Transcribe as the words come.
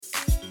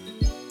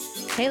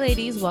Hey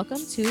ladies, welcome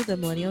to The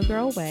Millennial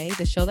Girl Way,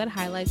 the show that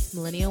highlights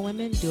millennial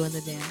women doing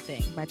the damn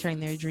thing by turning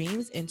their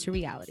dreams into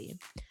reality.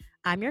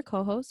 I'm your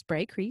co-host,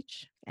 Bray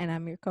Creech, And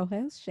I'm your co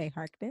host, Shay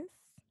Harkness.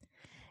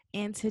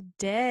 and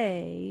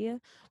today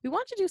we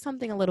want to do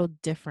something a little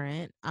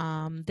different.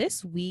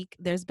 This week,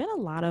 there's been a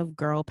lot of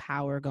girl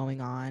power going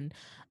on.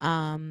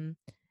 Um,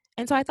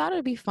 and so I thought it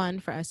would be fun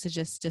for us to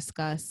just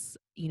discuss,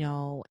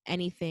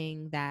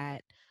 anything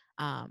that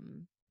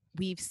um,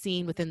 we've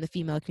seen within the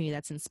female community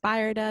that's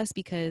inspired us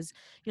because,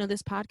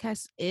 this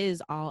podcast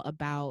is all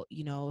about,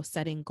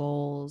 setting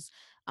goals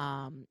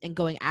and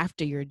going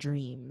after your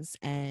dreams.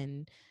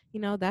 And,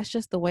 that's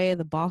just the way of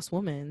the boss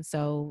woman.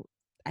 So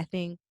I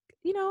think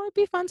it'd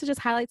be fun to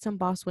just highlight some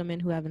boss women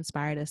who have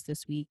inspired us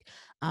this week,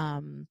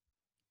 um,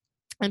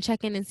 and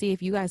check in and see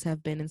if you guys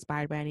have been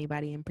inspired by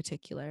anybody in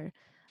particular.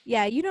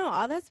 Yeah,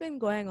 all that's been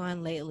going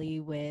on lately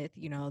with,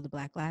 the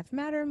Black Lives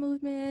Matter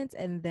movement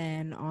and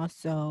then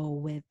also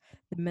with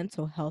the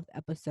mental health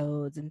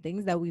episodes and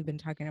things that we've been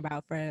talking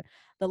about for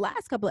the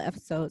last couple of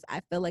episodes, I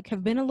feel like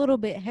have been a little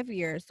bit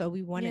heavier. So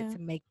we wanted Yeah. to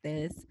make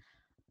this,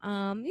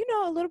 a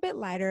little bit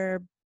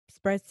lighter,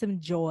 spread some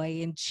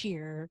joy and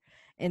cheer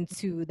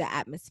into the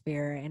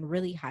atmosphere and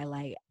really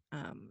highlight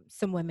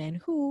some women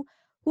who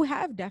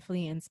have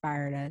definitely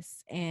inspired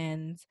us.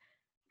 And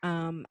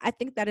I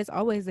think that is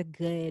always a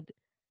good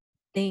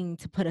thing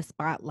to put a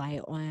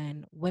spotlight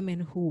on women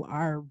who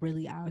are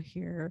really out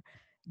here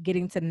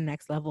getting to the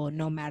next level,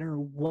 no matter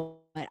what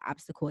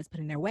obstacle is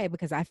put in their way.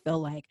 Because I feel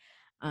like,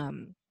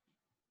 um,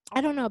 I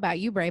don't know about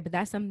you, Bray, but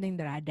that's something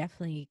that I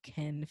definitely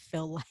can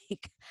feel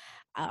like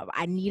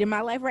I need in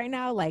my life right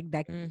now. Like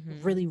that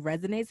Mm-hmm. really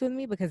resonates with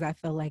me because I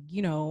feel like,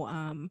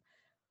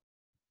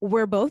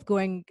 we're both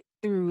going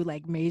through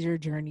like major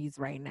journeys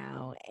right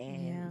now.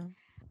 And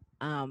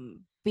Yeah.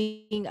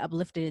 being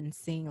uplifted and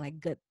seeing like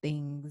good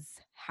things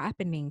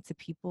happening to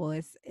people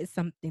is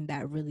something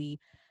that really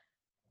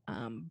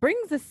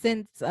brings a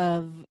sense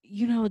of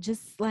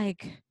just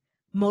like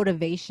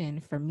motivation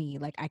for me.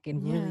 Like I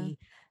can Yeah. really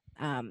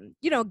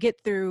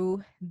get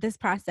through this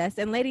process.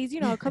 And ladies,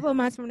 a couple of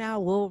months from now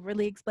we'll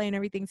really explain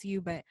everything to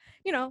you. But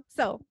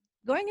so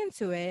going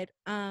into it,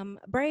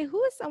 Bray,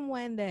 who is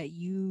someone that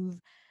you've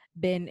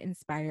been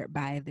inspired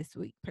by this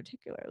week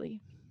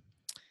particularly?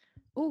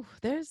 Ooh,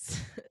 there's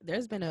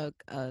there's been a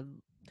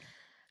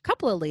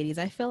couple of ladies.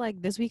 I feel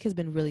like this week has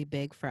been really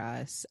big for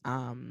us.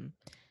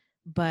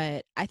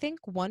 But I think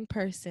one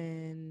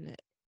person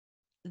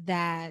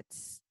that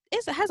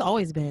has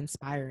always been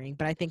inspiring,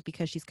 but I think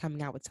because she's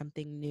coming out with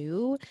something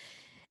new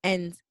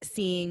and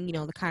seeing,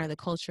 the kind of the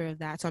culture of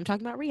that. So I'm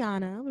talking about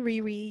Rihanna,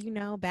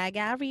 Riri, bad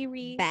gal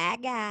Riri.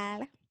 Bad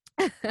guy.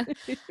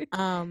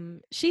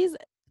 She's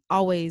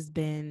always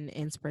been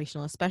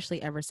inspirational,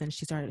 especially ever since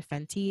she started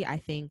Fenty. I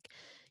think,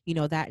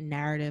 that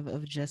narrative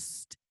of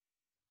just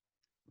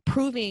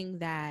proving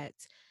that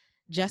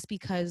just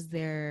because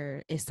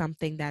there is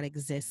something that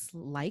exists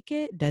like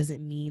it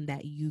doesn't mean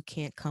that you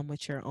can't come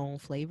with your own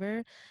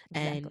flavor.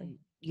 Exactly.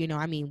 And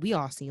I mean, we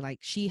all see like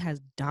she has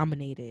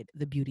dominated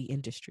the beauty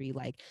industry.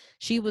 Like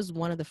she was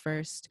one of the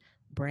first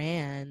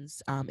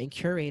brands and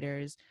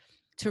curators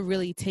to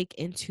really take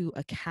into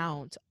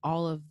account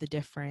all of the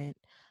different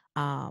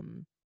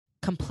um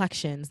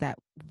complexions that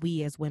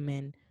we as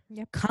women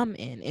Yep. come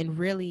in, and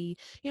really,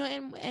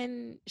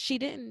 and she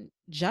didn't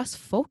just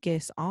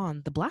focus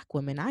on the black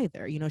women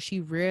either. She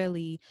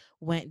really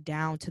went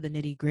down to the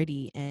nitty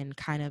gritty and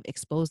kind of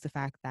exposed the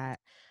fact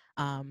that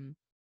um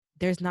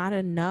there's not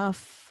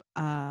enough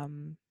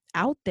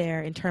out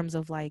there in terms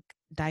of like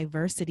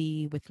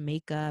diversity with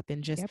makeup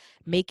and just Yep.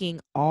 making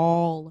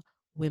all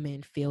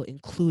women feel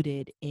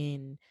included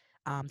in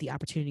the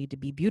opportunity to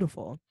be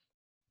beautiful.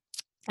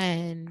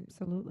 And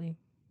Absolutely.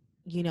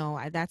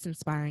 that's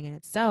inspiring in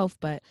itself.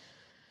 But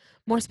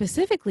more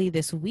specifically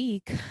this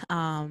week,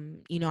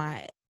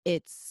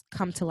 it's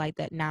come to light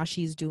that now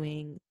she's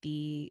doing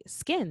the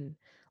skin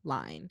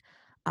line,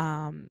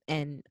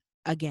 and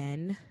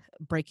again,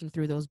 breaking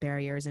through those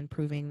barriers and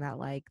proving that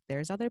like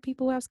there's other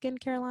people who have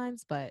skincare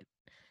lines, but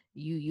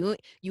you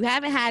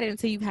haven't had it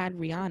until you've had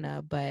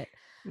Rihanna. But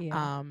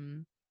Yeah.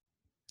 um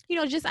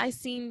just I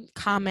seen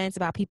comments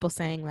about people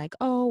saying like,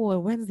 oh,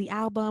 well, when's the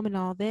album and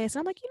all this. And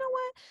I'm like, you know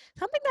what?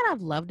 Something that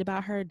I've loved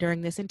about her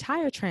during this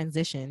entire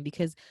transition,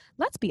 because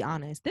let's be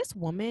honest, this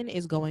woman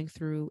is going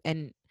through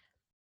and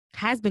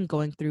has been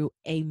going through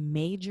a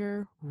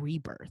major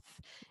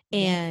rebirth.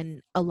 Yes.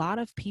 And a lot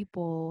of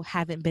people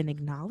haven't been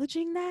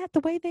acknowledging that the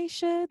way they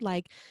should.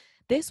 Like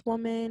this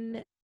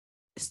woman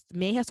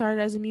may have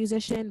started as a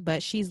musician,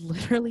 but she's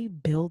literally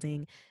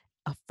building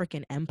a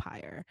freaking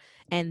empire.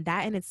 And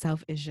that in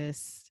itself is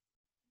just,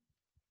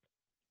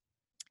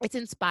 it's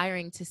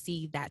inspiring to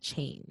see that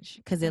change,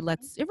 because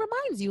Mhm. it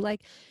reminds you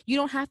like you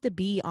don't have to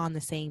be on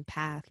the same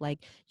path.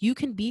 Like you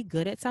can be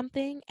good at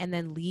something and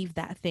then leave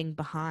that thing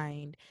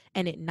behind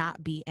and it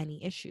not be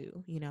any issue.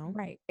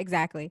 Right.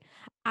 Exactly.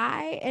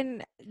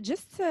 And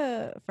just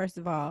to first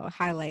of all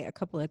highlight a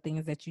couple of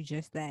things that you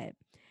just said,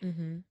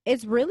 Mhm.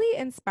 it's really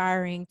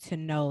inspiring to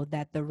know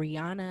that the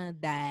Rihanna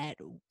that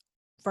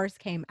first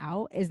came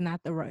out is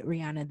not the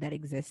Rihanna that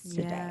exists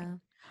today, Yeah. Mm.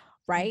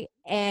 right?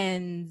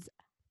 And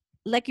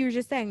like you were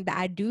just saying, that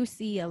I do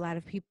see a lot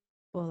of people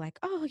like,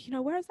 oh,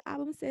 where's the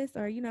album, sis?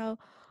 Or,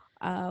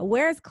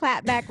 where's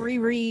Clapback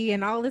Riri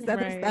and all this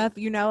other Right. stuff,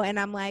 and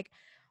I'm like,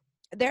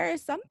 there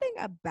is something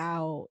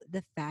about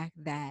the fact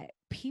that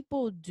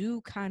people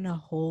do kind of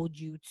hold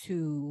you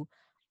to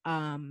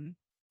um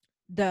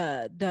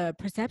the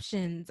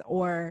perceptions,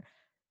 or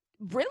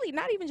really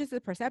not even just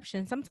the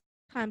perception,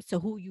 sometimes to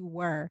who you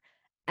were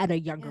at a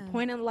younger Yeah.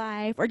 point in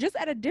life, or just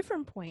at a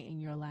different point in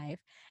your life,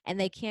 and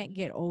they can't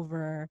get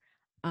over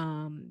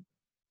um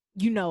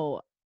you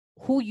know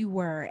who you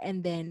were,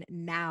 and then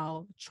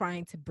now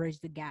trying to bridge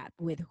the gap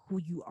with who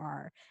you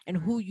are and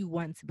Right. who you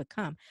want to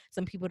become.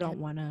 Some people Yep. don't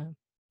want to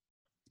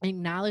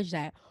acknowledge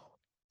that,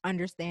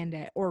 understand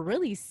it, or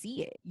really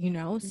see it,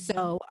 Mhm.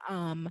 so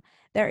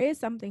there is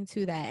something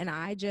to that, and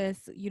I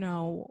just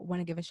want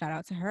to give a shout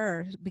out to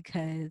her,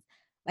 because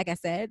like I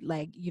said,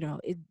 like,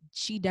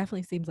 she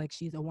definitely seems like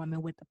she's a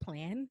woman with a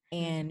plan, Mhm.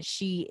 and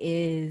she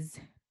is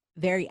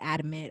very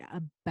adamant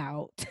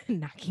about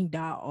knocking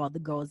down all the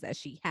goals that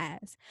she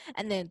has.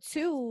 And then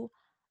two,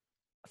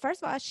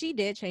 first of all, she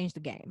did change the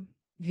game,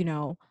 you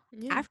know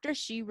Yeah. after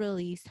she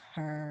released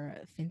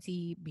her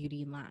Fenty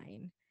Beauty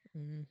line.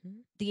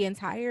 Mhm. The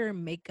entire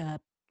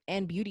makeup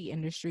and beauty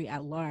industry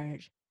at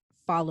large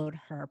followed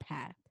her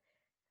path.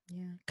 Yeah.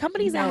 You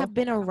Companies that know, have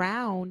been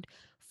around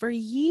for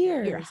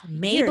year, years. years,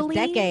 Maybelline,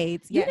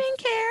 decades, you yes, didn't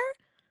care.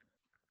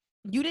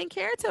 You didn't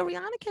care till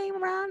Rihanna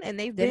came around, and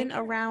they've didn't been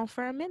care. around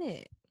for a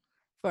minute.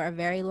 For a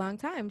very long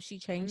time, she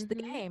changed the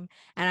Mhm. game.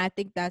 And I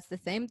think that's the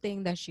same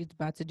thing that she's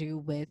about to do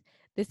with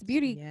this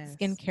beauty Yes.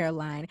 skincare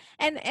line.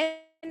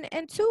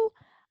 And two,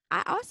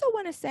 I also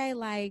want to say,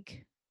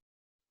 like,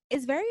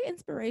 it's very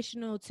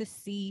inspirational to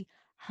see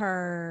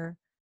her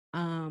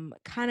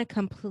kind of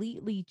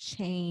completely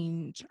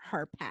change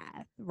her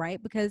path,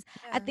 right? Because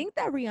I Yeah. think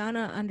that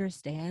Rihanna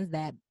understands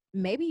that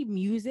maybe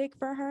music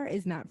for her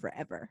is not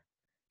forever.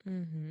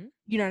 Mhm.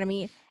 You know what I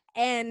mean?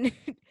 And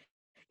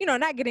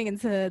not getting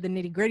into the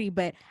nitty-gritty,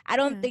 but Yeah. I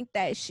don't think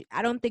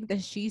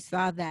that she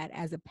saw that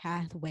as a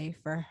pathway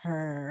for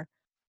her,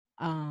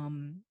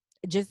 um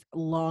just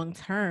long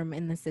term,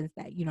 in the sense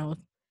that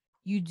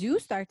you do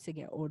start to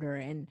get older,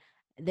 and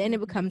then it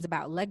Mhm. becomes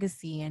about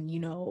legacy and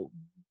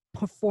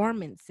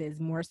performances,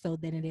 more so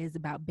than it is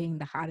about being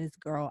the hottest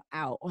girl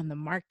out on the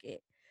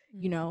market,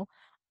 you Mhm. know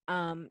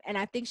and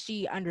I think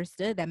she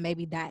understood that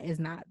maybe that is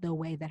not the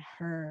way that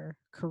her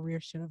career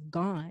should have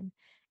gone,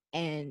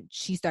 and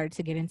she started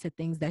to get into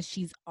things that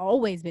she's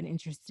always been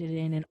interested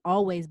in and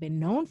always been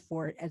known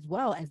for, as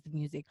well as the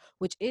music,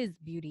 which is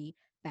beauty,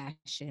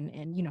 fashion,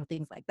 and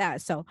things like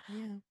that. So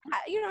Yeah.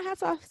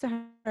 hats off to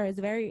her. It's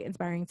very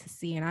inspiring to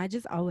see, and I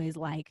just always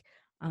like,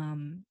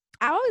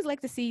 I always like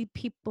to see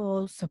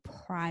people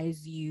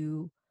surprise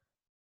you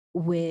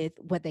with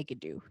what they could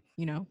do.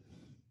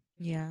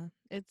 Yeah.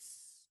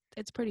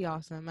 It's pretty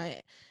awesome.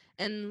 I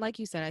and like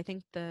you said, I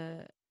think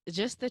the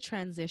just the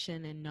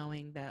transition and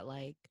knowing that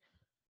like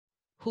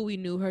who we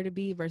knew her to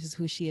be versus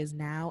who she is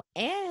now,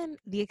 and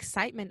the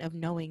excitement of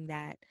knowing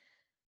that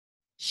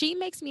she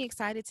makes me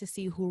excited to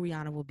see who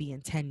Rihanna will be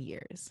in 10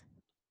 years.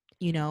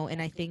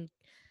 And I think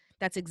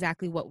that's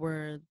exactly what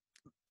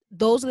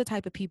those are the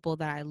type of people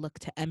that I look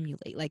to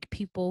emulate, like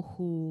people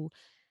who,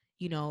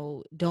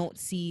 don't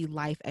see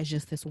life as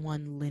just this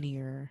one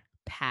linear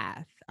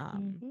path.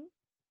 Hmm.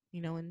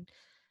 And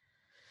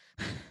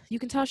you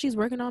can tell she's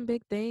working on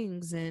big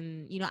things.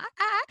 And,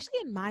 I actually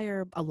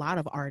admire a lot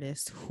of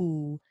artists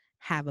who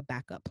have a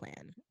backup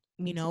plan,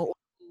 Me too. or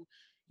who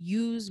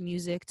use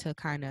music to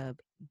kind of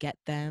get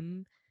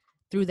them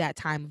through that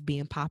time of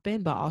being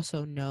poppin', but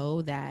also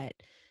know that,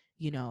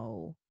 you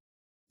know,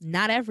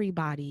 not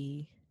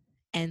everybody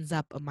ends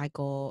up a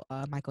Michael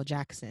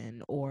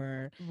Jackson,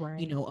 or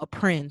Right. a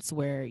Prince,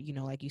 where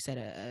like you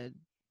said,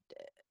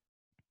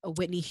 a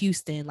Whitney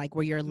Houston, like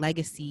where your Mhm.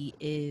 legacy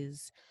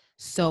is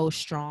so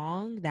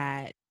strong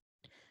that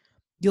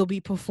you'll be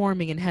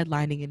performing and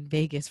headlining in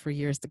Vegas for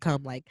years to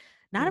come. Like,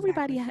 not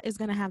everybody Exactly. is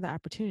going to have the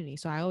opportunity.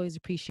 So I always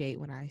appreciate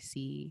when I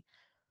see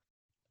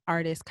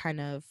artists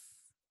kind of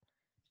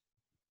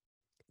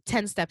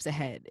 10 steps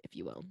ahead, if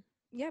you will.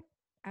 Yep.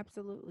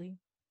 Absolutely.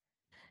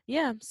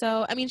 Yeah.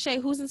 So, I mean, Shay,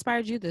 who's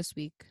inspired you this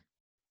week?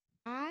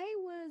 I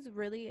was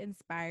really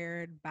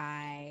inspired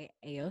by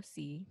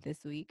AOC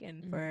this week.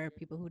 And for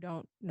people who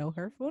don't know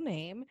her full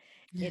name,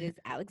 it is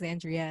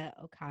Alexandria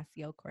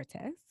Ocasio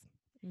Cortez.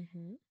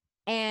 Mm-hmm.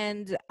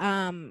 And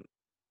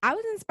I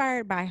was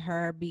inspired by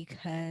her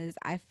because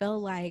I feel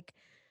like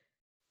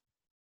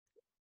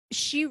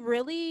she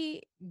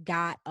really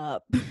got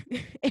up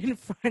in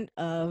front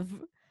of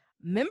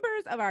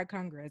members of our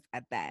Congress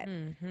at that,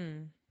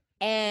 Mm-hmm.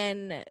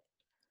 and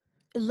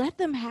let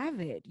them have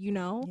it,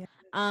 Yeah.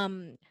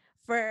 um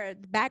for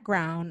the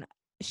background,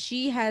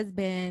 she has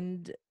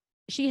been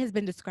she has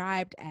been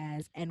described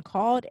as and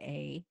called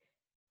a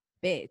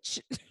bitch,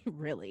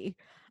 really,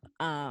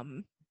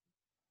 um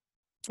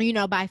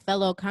by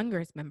fellow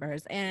Congress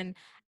members, and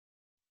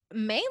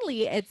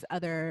mainly it's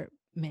other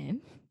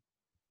men,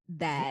 Yep.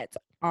 that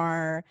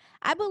are,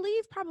 I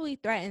believe, probably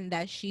threatened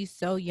that she's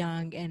so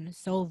young and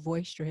so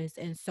boisterous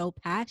and so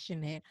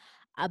passionate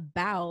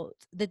about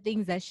the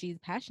things that she's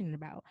passionate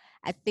about.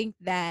 I think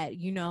that,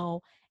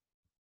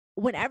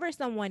 whenever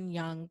someone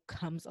young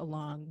comes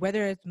along,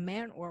 whether it's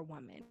man or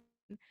woman,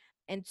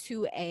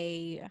 into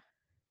a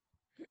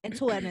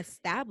into an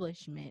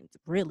establishment,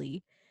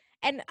 really,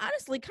 and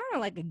honestly kind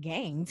of like a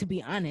gang, to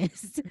be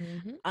honest,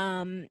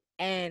 Mhm.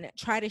 and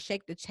try to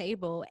shake the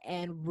table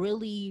and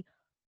really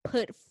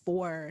put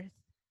forth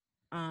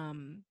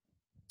um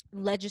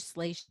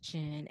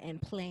legislation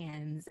and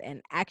plans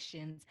and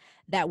actions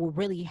that will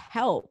really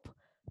help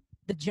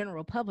the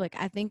general public.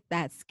 I think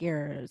that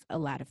scares a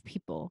lot of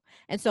people.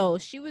 And so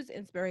she was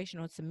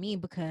inspirational to me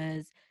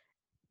because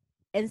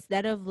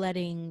instead of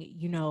letting,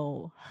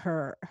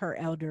 her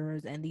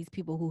elders and these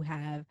people who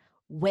have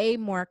way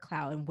more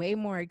clout and way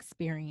more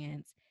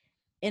experience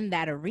in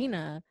that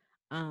arena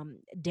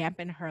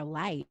dampen her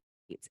light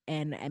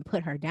and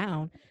put her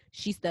down,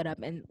 she stood up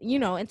and,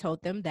 and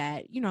told them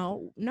that,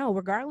 no,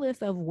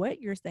 regardless of what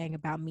you're saying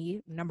about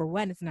me, number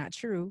one, it's not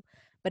true,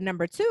 but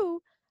number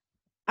two,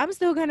 I'm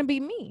still going to be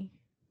me.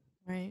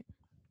 Right.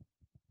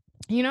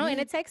 And Yeah.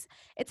 it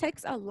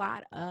takes a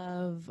lot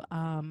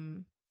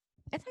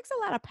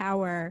of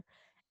power,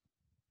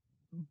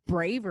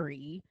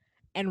 bravery,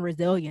 and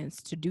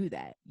resilience to do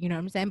that. You know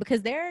what I'm saying?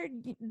 Because there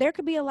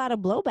could be a lot of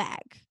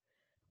blowback.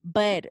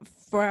 But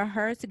for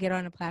her to get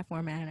on a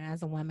platform and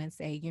as a woman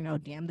say,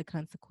 damn the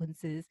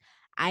consequences,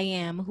 I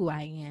am who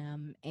I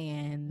am,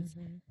 and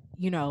Mhm.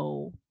 you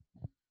know,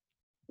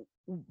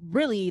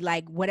 really,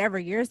 like, whatever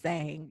you're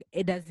saying,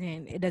 it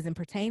doesn't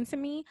pertain to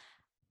me.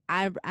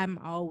 I'm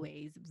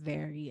always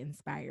very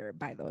inspired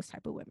by those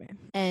type of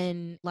women.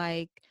 And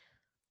like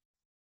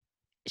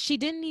she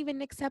didn't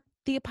even accept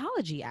the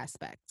apology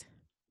aspect,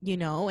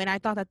 and I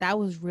thought that that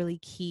was really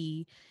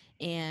key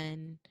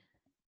and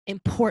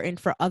important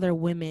for other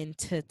women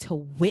to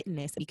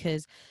witness,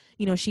 because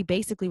she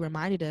basically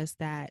reminded us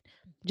that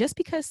just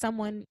because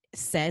someone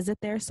says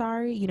that they're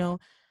sorry,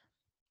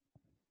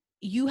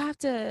 you have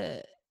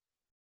to.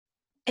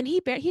 And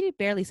he did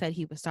barely said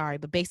he was sorry,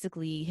 but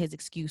basically his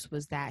excuse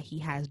was that he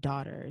has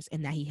daughters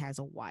and that he has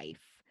a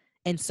wife,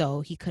 and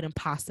so he couldn't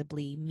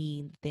possibly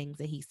mean things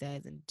that he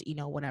says, and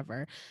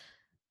whatever.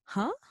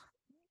 Huh?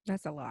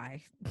 That's a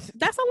lie.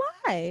 That's a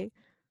lie.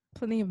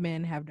 Plenty of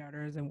men have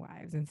daughters and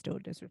wives and still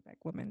disrespect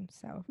women,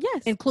 so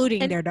Yes.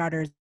 including And their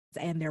daughters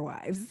and their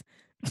wives.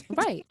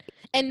 right.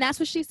 And that's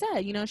what she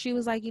said. She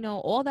was like,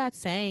 all that's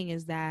saying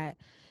is that,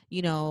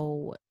 you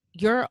know,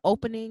 you're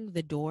opening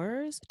the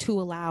doors to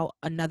allow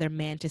another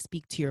man to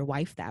speak to your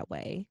wife that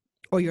way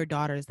or your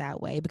daughters that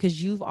way,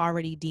 because you've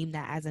already deemed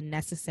that as a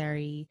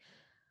necessary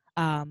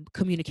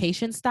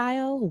communication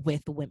style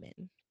with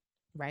women.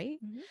 Right.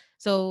 Mhm.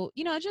 So,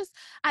 just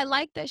I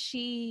like that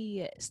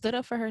she stood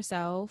up for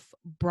herself,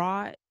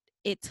 brought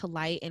it to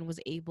light, and was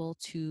able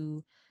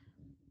to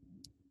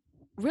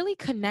really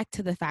connect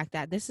to the fact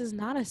that this is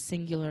not a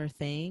singular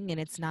thing, and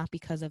it's not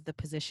because of the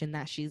position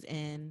that she's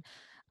in,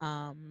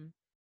 um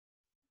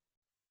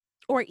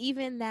or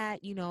even that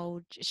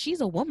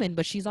she's a woman,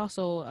 but she's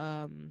also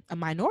a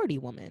minority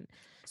woman.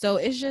 So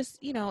it's just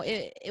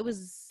it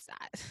was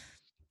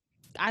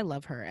I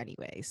love her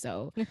anyway,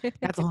 so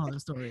that's a whole other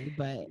story,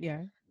 but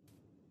Yeah.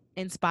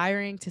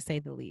 inspiring to say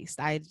the least.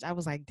 I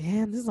was like,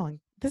 damn, this is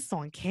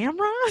on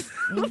camera.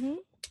 Mhm.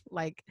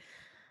 Like,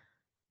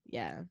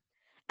 yeah, And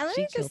let me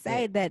she just killed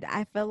say it. that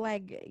I feel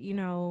like,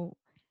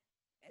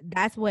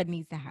 that's what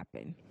needs to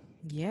happen.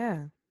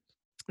 Yeah,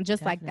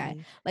 Just like that.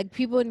 definitely. Like,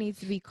 people need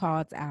to be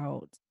called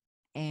out,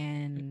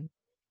 and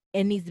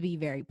it needs to be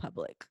very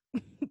public.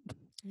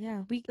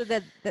 Yeah, we So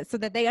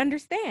that they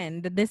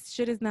understand that this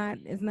shit is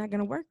not going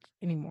to work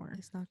anymore.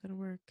 it's not gonna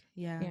work.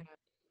 Yeah. Yeah.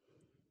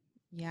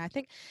 Yeah, I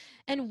think,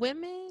 and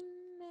women,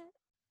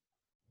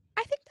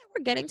 I think that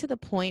we're getting to the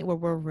point where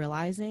we're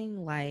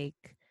realizing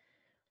like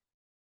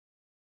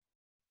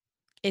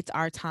it's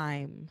our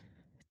time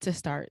to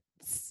start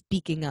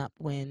speaking up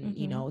when,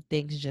 Mhm.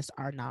 things just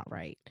are not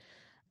right.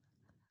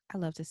 I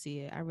love to see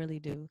it. I really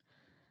do.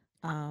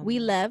 We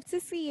Um love to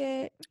see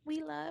it.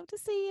 we love to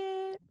see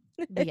it.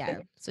 But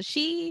yeah, so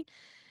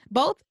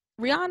both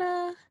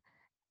Rihanna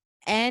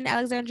and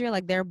Alexandria,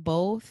 like they're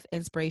both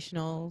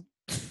inspirational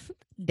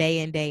day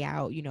in day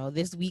out.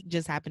 This week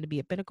just happened to be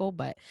a pinnacle,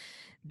 but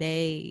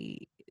they're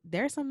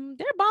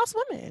boss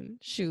women.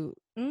 Shoot,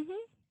 Mhm.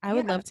 I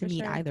would Yeah, love to for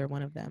meet sure. either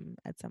one of them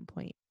at some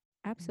point in life.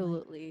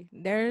 Absolutely.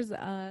 There's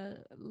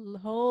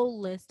whole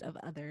list of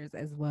others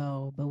as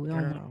well, but we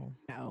don't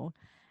want Girl, to,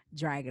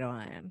 drag it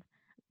on.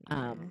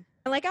 yeah.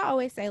 And like I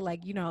always say,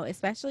 like,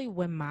 especially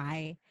when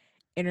my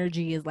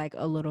energy is like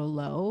a little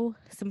low,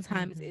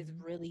 sometimes it's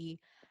Hmm. really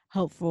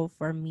helpful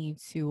for me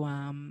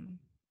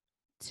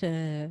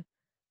to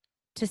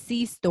to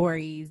see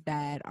stories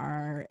that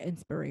are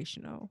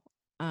inspirational.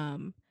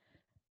 Um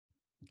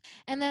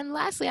And then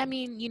lastly, I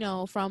mean,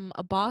 from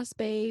a boss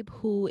babe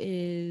who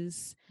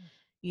is,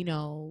 you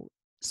know,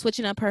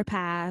 switching up her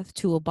path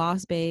to a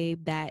boss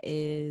babe that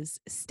is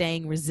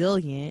staying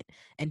resilient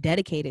and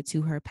dedicated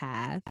to her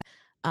path.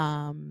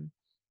 Um,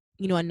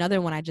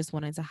 another one I just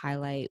wanted to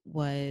highlight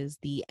was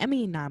the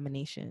Emmy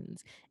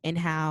nominations and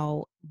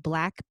how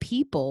Black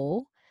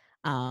people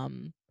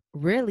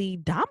really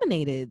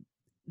dominated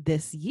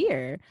this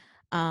year.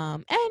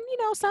 And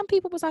some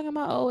people were talking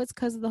about, oh, it's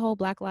because of the whole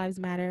Black Lives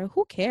Matter.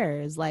 Who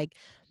cares? Like,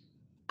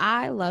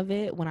 I love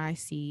it when I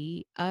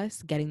see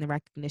us getting the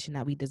recognition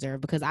that we deserve,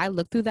 because I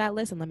look through that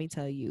list and let me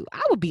tell you,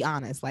 I would be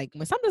honest. Like,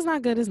 when something's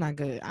not good, it's not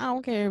good. I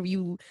don't care if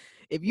you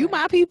Right.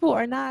 my people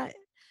or not.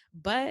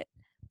 But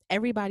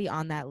everybody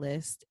on that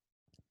list,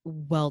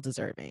 well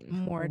deserving,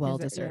 More well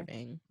deserve, yeah.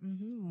 deserving.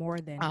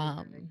 More than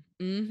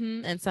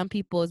deserving. And some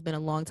people, it's been a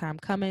long time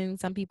coming.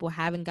 Some people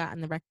haven't gotten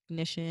the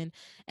recognition,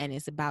 and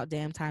it's about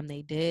damn time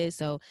they did.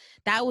 So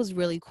that was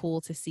really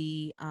cool to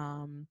see.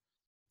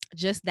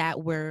 Just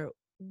that we're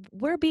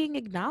being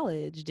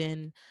acknowledged,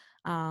 and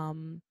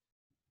um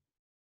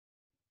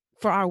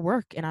for our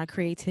work and our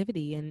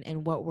creativity,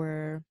 and what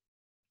we're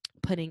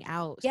putting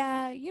out.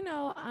 Yeah,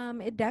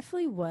 it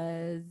definitely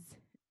was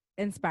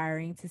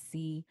inspiring to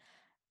see.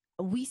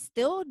 We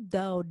still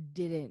though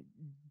didn't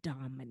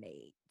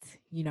dominate.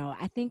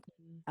 I think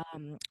a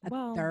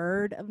Well,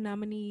 third of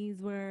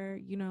nominees were,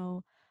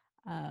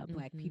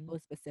 Black mhm, people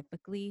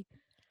specifically.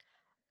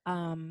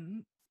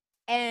 Um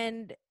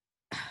and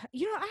I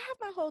have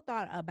my whole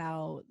thought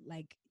about,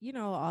 like,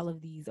 all of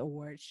these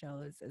award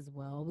shows as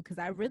well, because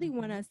I really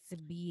want mhm, us to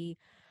be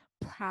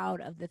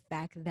proud of the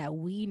fact that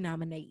we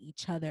nominate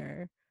each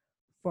other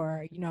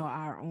for,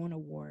 our own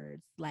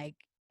awards. Like,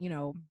 you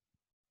know,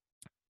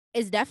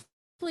 it's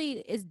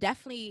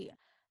definitely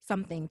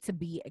something to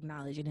be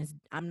acknowledged, and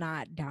I'm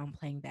not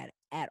downplaying that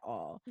at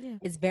all. yeah,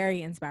 It's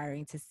very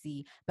inspiring to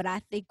see, but I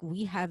think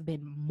we have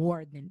been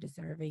more than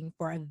deserving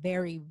for a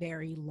very,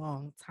 very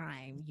long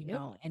time,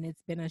 yep, and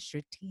it's been a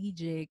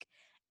strategic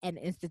and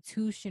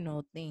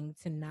institutional thing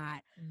to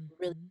not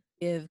really mhm,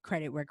 give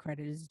credit where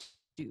credit is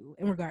due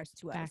in regards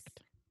to us. fact.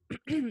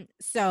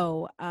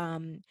 So,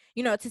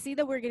 to see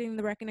that we're getting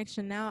the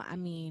recognition now, I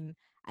mean,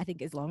 I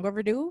think it's long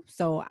overdue.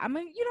 So I'm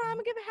gonna give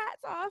a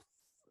hats off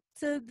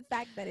to the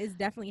fact that it's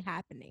definitely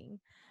happening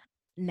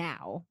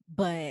now.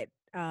 But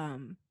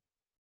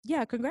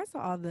yeah, congrats to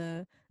all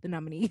the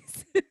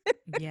nominees.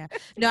 Yeah.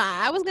 No,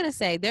 I was gonna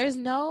say, there's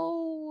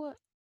no,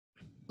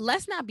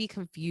 let's not be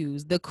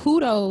confused. The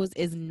kudos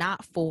is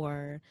not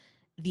for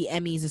the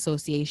Emmys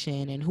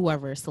Association and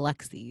whoever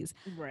selects these.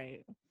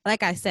 Right.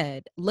 Like I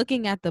said,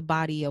 looking at the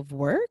body of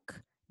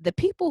work, the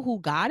people who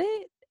got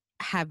it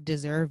have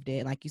deserved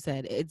it. Like you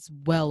said, it's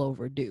well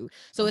overdue.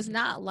 So it's Mhm.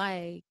 not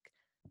like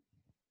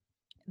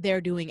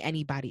they're doing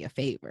anybody a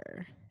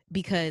favor,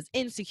 because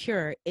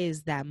Insecure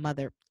is that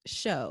mother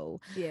show.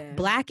 Yeah.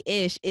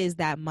 Blackish is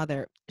that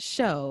mother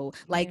show.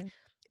 Like, Yeah.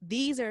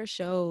 these are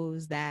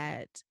shows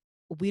that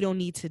we don't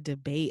need to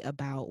debate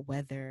about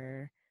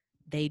whether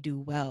they do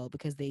well,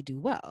 because they do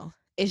well.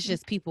 It's Mm.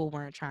 just people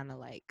weren't trying to,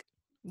 like,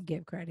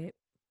 Give credit.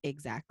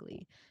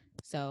 exactly.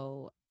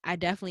 So I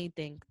definitely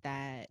think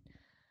that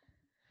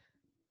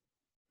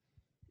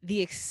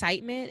the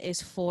excitement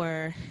is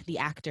for the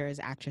actors,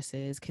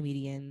 actresses,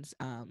 comedians,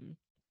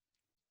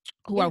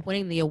 who are Yeah.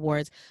 winning the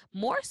awards,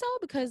 more so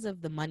because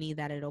of the money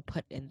that it'll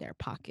put in their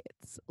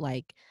pockets.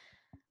 Like,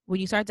 when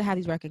you start to have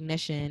these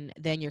recognition,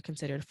 then you're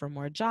considered for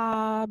more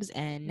jobs,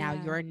 and now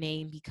Yeah. your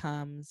name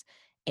becomes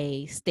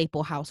a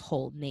staple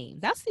household name.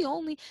 That's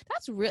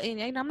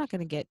really, and I'm not going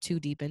to get too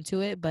deep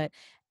into it, but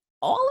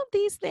all of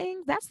these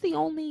things, that's the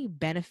only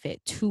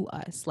benefit to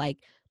us.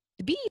 Like,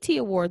 the BET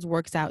Awards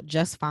works out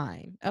just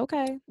fine.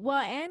 Okay. Well,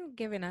 and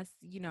giving us,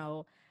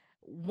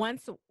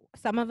 once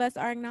some of us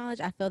are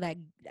acknowledged, I feel that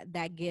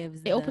that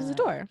gives It opens the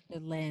door. the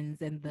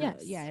lens and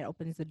Yes. it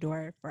opens the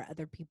door for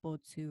other people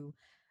to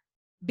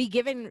be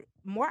given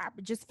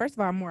just first of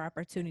all more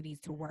opportunities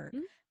to work,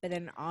 Mm, but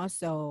then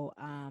also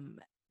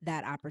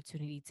that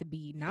opportunity to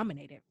be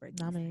nominated for these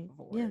type nominate. of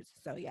Yeah. awards.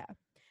 So yeah,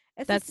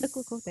 it's a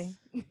cyclical thing.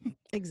 That's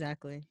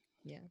exactly.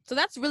 Yeah. So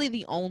that's really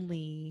the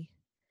only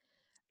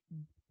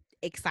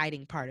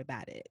exciting part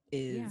about it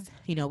Yeah. is,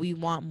 we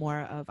want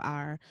more of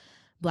our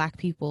Black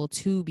people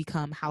to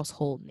become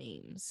household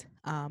names.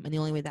 And the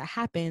only way that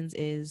happens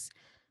is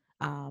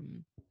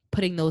um,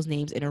 putting those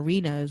names in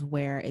arenas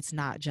where it's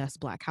not just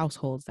Black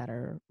households that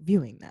are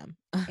viewing them.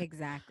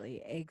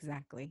 Exactly.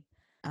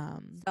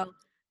 um, So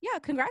yeah,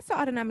 congrats to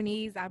all the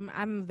nominees.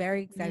 I'm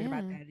very excited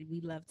about yeah. that.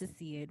 We love to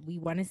see it. We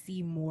want to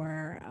see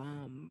more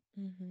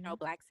Mm-hmm.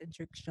 black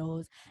centric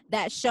shows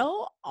that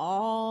show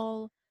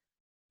all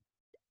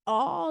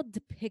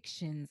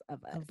depictions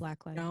of us, Of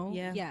Black life.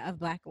 Yeah. yeah, of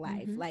black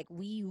life. Mm-hmm. Like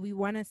we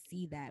want to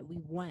see that. We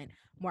want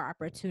more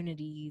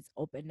opportunities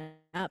open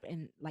up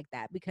and like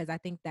that, because I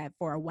think that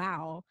for a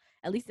while,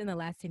 at least in the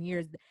last 10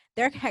 years,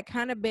 there had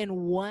kind of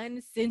been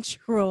one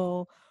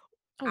central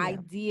Oh, yeah.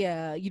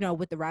 idea,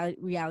 with the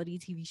reality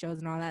TV shows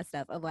and all that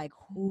stuff of like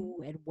Mm-hmm.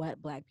 who and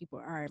what black people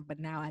are. But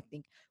now I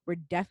think we're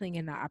definitely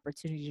in the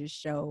opportunity to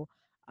show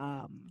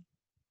um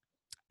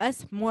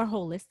us more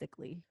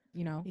holistically.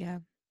 Yeah.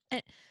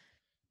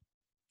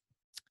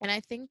 And I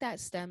think that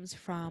stems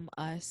from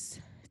us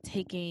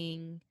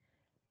taking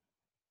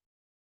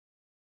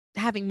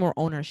having more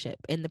ownership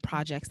in the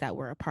projects that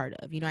we're a part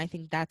of. I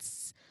think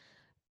that's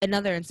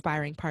another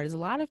inspiring part is a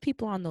lot of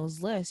people on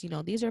those lists,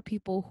 these are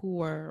people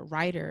who are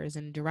writers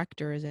and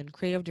directors and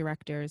creative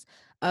directors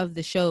of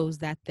the shows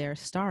that they're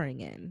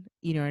starring in.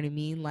 You know what I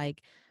mean?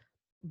 Like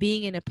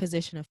being in a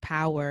position of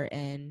power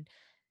and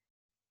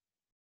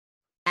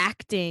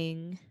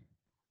acting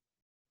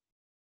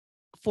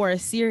for a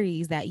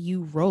series that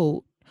you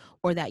wrote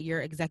or that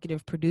you're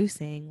executive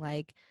producing,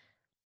 like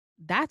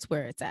that's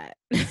where it's at.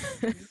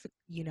 Mhm.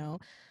 you know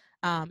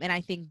and I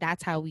think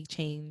that's how we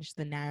change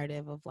the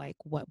narrative of like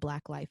what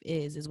Black life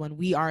is when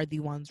we are the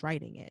ones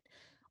writing it.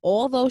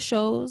 All those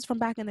shows from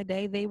back in the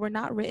day, they were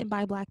not written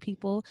by Black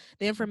people.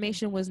 The Mhm.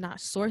 information was not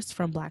sourced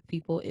from Black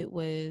people. It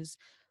was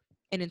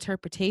an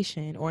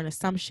interpretation or an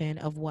assumption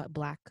of what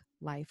Black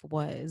life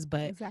was,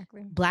 but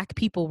Exactly. Black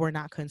people were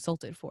not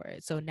consulted for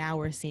it. So now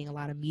we're seeing a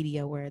lot of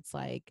media where it's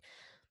like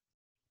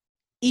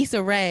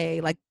Issa Rae,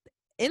 like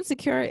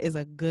Insecure is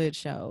a good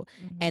show,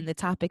 Mhm. and the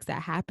topics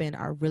that happen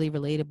are really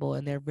relatable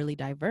and they're really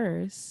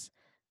diverse,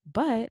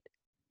 but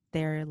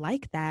they're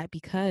like that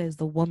because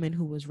the woman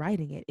who was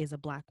writing it is a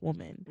Black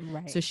woman. So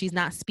Right. she's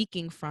not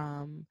speaking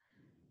from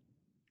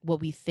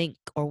what we think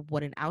or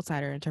what an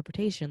outsider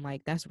interpretation,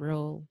 like that's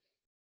real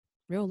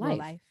Real life.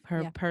 life.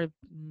 Her Yeah.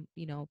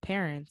 her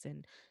parents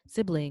and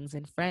siblings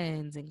and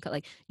friends, and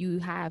like you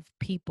have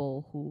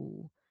people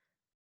who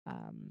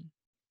um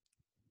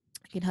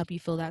can help you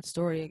fill that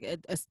story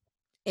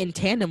in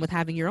tandem with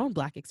having your own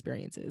Black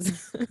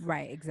experiences.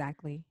 Right.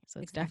 Exactly. So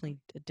it's Exactly. definitely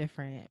a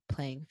different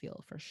playing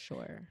field for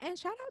sure. And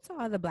shout out to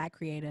all the Black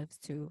creatives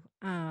too.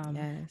 I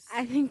Yes.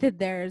 think that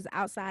there's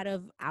outside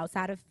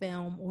of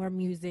film or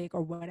music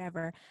or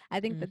whatever.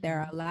 I think that there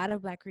are Mm-hmm. a lot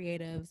of Black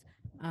creatives.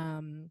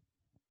 Um,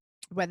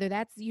 whether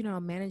that's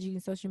managing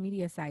social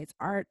media sites,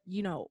 art,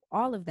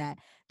 all of that.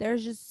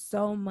 There's just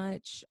so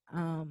much.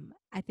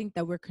 I think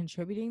that we're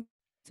contributing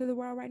to the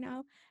world right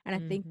now, and I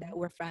think that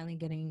we're Mm-hmm. finally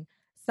getting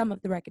some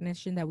of the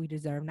recognition that we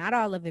deserve. Not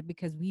all of it,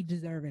 because we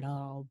deserve it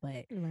all,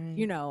 but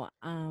Right.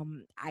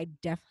 I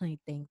definitely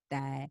think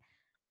that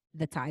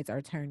the tides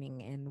are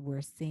turning and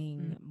we're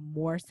seeing Mm.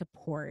 more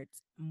support,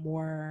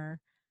 more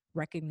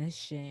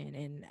recognition,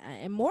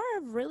 and more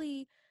of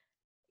really,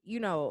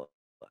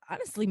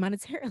 honestly,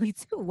 monetarily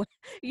too.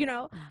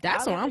 All of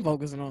That's that what is I'm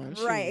focusing on.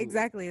 right, Shoot.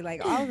 exactly.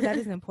 Like all of that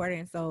is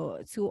important.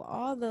 So to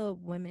all the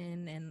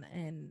women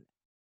and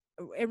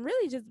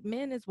really just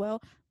men as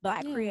well,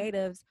 Black Yeah.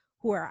 creatives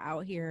who are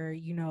out here,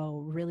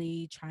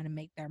 really trying to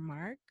make their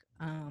mark.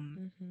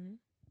 Um, Mm-hmm.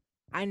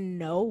 I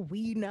know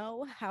we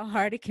know how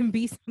hard it can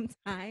be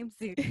sometimes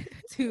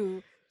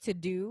to to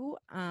do.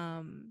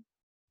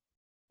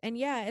 And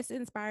yeah, it's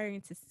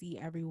inspiring to see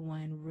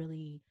everyone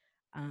really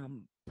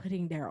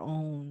putting their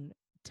own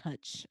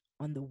touch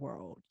on the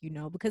world,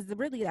 because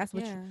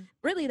Yeah.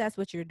 really that's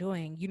what you're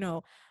doing.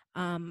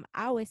 I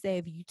always say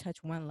if you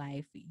touch one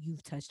life,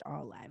 you've touched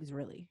all lives,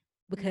 really,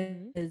 because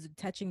Mm-hmm.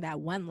 touching that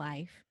one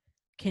life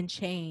can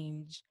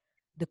change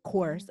the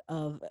course Yeah.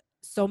 of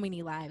so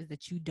many lives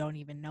that you don't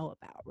even know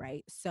about,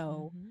 right?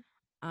 So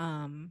Mm-hmm.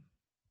 um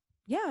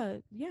yeah,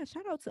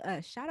 shout out to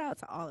us, shout out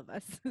to all of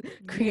us Yeah.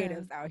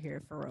 creatives out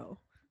here for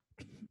real.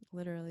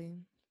 Literally.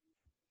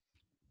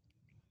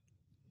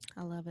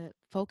 I love it.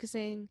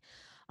 Focusing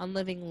on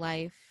living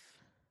life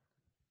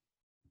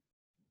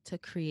to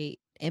create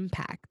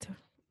impact,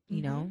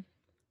 you Mm-hmm. know?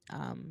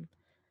 Um,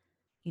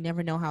 you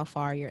never know how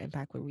far your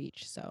impact will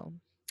reach. So,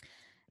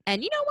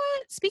 and you know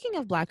what? Speaking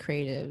of Black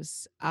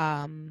creatives,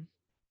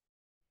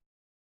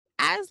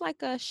 as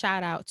like a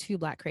shout out to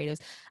Black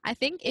creatives, I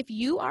think if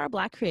you are a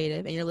Black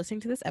creative and you're listening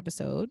to this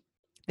episode,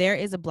 there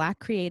is a Black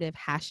creative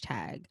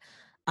hashtag.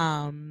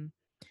 Um,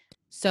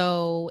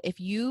 so if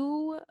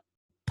you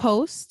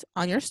post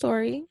on your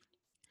story,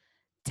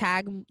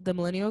 tag the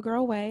Millennial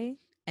Girl Way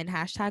and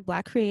hashtag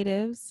Black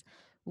creatives,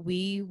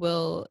 we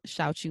will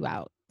shout you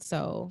out.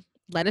 So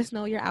let us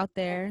know you're out Yes.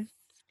 there.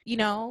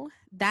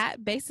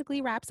 That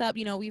basically wraps up.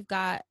 We've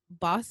got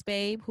Boss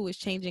Babe, who is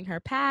changing her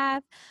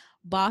path,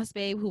 Boss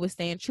Babe, who is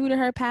staying true to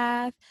her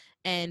path,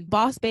 and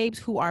Boss Babes,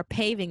 who are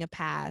paving a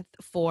path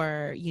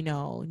for,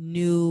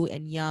 new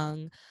and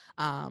young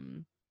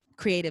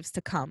creatives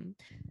to come.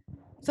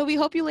 So we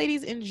hope you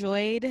ladies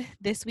enjoyed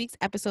this week's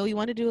episode. We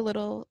want to do a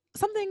little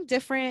something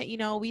different.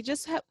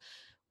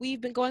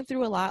 We've been going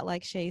through a lot,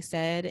 like Shay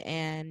said,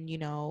 and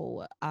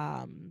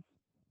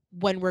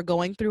when we're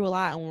going through a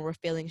lot and when we're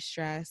feeling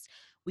stressed,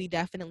 we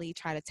definitely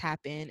try to tap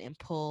in and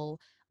pull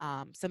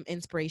some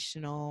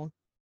inspirational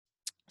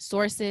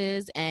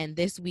sources. And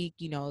this week,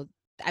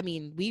 I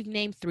mean, we've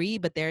named three,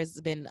 but there's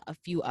been a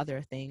few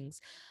other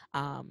things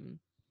um,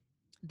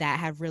 that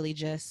have really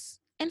just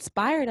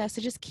inspired us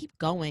to just keep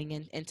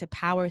going and to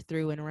power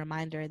through, and a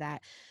reminder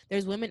that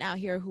there's women out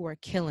here who are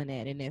killing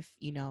it, and if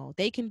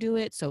they can do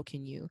it, so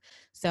can you.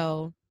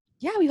 So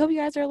yeah, we hope you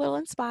guys are a little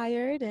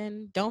inspired,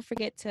 and don't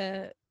forget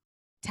to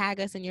tag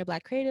us in your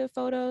Black creative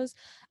photos.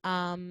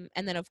 And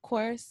then of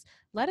course,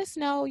 let us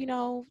know,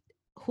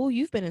 who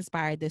you've been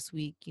inspired this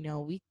week.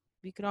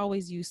 We could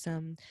always use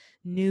some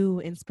new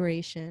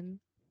inspiration.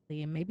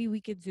 And maybe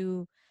we could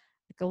do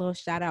like a little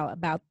shout out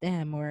about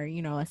them, or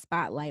a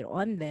spotlight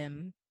on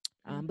them,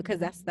 because Mhm.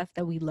 that's stuff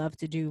that we love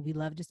to do. We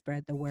love to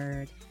spread the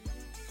word.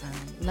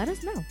 Let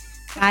us know.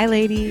 Bye,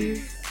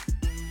 ladies.